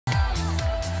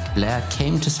Blair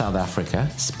came to South Africa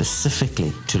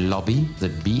specifically to lobby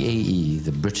that BAE,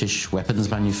 the British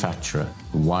weapons manufacturer,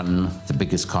 won the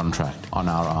biggest contract on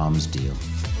our arms deal.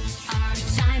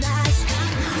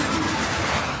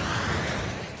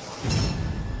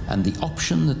 And the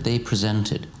option that they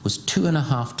presented was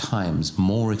 2.5 times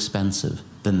more expensive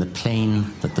than the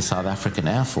plane that the South African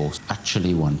Air Force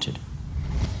actually wanted.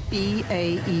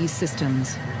 BAE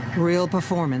Systems. Real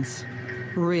performance.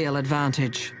 Real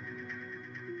advantage.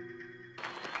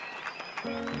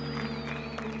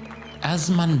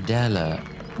 As Mandela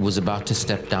was about to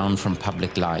step down from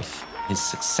public life, his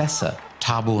successor,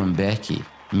 Thabo Mbeki,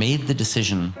 made the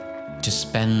decision to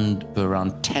spend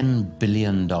around $10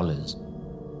 billion,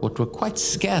 what were quite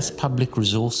scarce public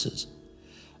resources,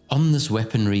 on this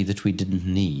weaponry that we didn't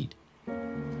need,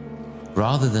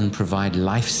 rather than provide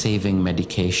life-saving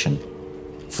medication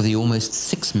for the almost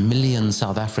 6 million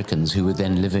South Africans who were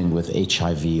then living with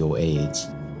HIV or AIDS.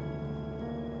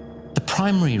 The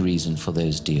primary reason for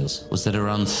those deals was that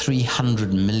around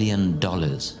 $300 million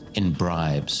in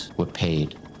bribes were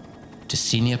paid to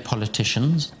senior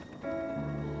politicians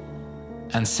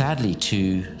and, sadly,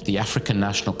 to the African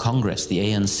National Congress, the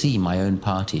ANC, my own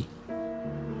party.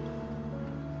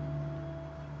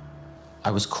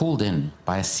 I was called in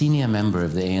by a senior member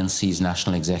of the ANC's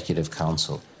National Executive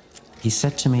Council. He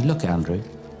said to me, "Look, Andrew,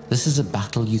 this is a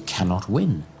battle you cannot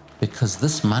win, because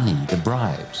this money, the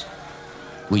bribes,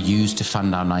 were used to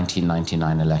fund our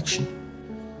 1999 election."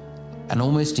 And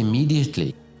almost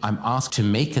immediately, I'm asked to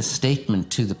make a statement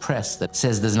to the press that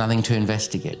says there's nothing to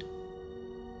investigate.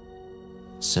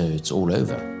 So it's all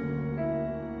over.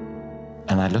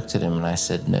 And I looked at him and I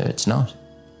said, "No, it's not.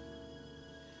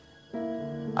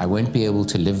 I won't be able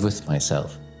to live with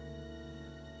myself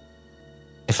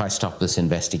if I stop this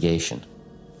investigation."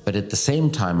 But at the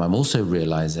same time, I'm also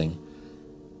realizing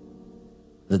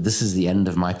that this is the end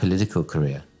of my political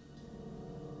career.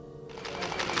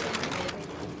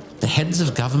 The heads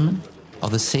of government are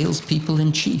the salespeople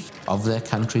in chief of their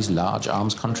country's large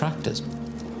arms contractors.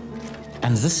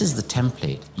 And this is the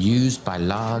template used by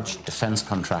large defense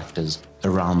contractors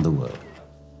around the world.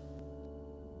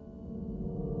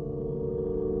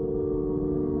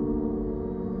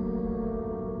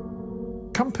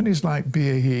 Companies like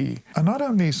BAE are not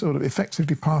only sort of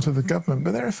effectively part of the government,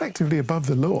 but they're effectively above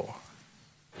the law.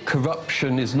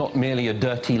 Corruption is not merely a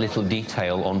dirty little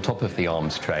detail on top of the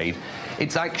arms trade.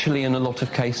 It's actually, in a lot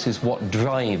of cases, what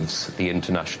drives the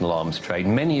international arms trade.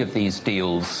 Many of these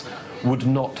deals would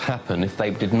not happen if they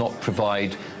did not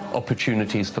provide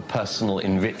opportunities for personal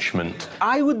enrichment.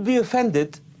 I would be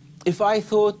offended if I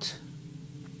thought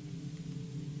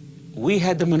we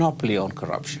had a monopoly on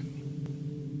corruption.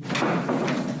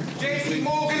 JP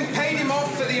Morgan paid him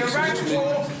off for the Iraq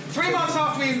war. 3 months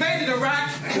after we invaded Iraq,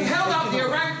 he held up the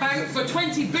Iraq bank for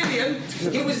 $20 billion.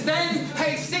 He was then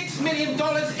paid $6 million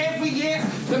every year.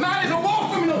 The man is a war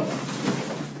criminal.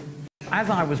 As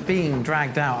I was being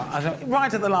dragged out, I thought,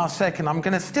 right at the last second, I'm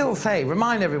going to still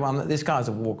remind everyone that this guy's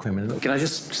a war criminal. Can I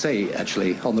just say,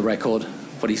 actually, on the record,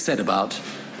 what he said about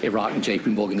Iraq and JP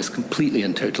Morgan is completely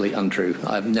and totally untrue.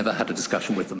 I've never had a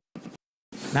discussion with them.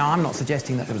 Now, I'm not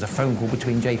suggesting that there was a phone call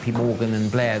between JP Morgan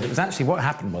and Blair. That was actually what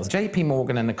happened was JP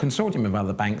Morgan and a consortium of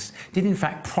other banks did in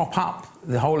fact prop up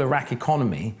the whole Iraq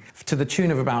economy to the tune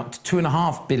of about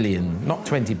 $2.5 billion, not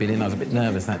 $20 billion. I was a bit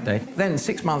nervous that day. Then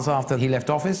 6 months after he left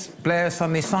office, Blair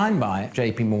suddenly signed by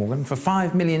JP Morgan for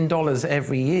 $5 million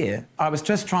every year. I was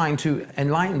just trying to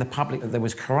enlighten the public that there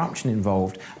was corruption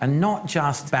involved and not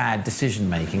just bad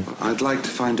decision-making. I'd like to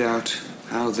find out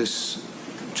how this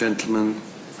gentleman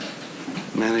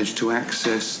managed to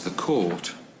access the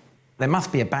court. There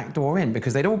must be a back door in,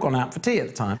 because they'd all gone out for tea at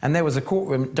the time, and there was a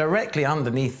courtroom directly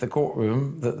underneath the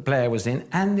courtroom that Blair was in,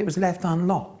 and it was left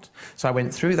unlocked. So I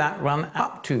went through that run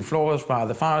up 2 floors via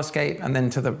the fire escape and then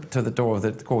to the door of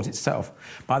the court itself.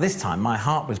 By this time, my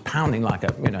heart was pounding like a,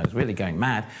 it was really going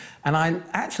mad, and I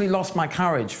actually lost my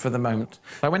courage for the moment.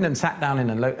 I went and sat down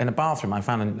in a bathroom. I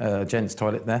found a gents'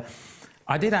 toilet there.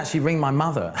 I did actually ring my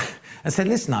mother and said,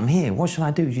 "Listen, I'm here. What should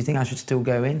I do? Do you think I should still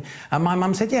go in?" And my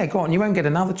mum said, "Yeah, go on. You won't get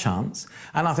another chance."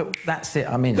 And I thought, that's it,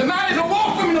 I'm in. The man is a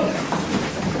war criminal!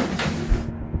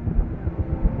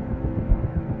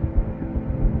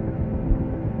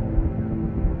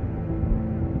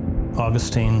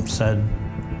 Augustine said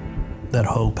that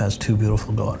hope has 2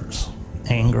 beautiful daughters,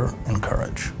 anger and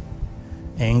courage.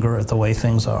 Anger at the way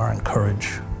things are, and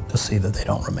courage to see that they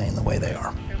don't remain the way they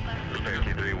are.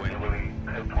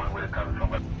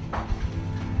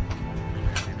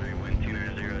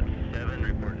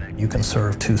 You can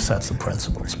serve 2 sets of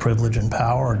principles, privilege and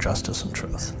power, or justice and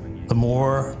truth. The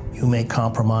more you make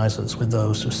compromises with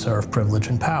those who serve privilege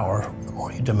and power, the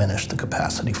more you diminish the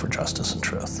capacity for justice and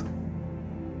truth.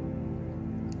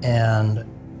 And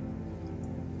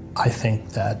I think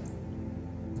that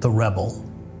the rebel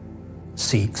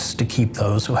seeks to keep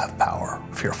those who have power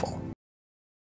fearful.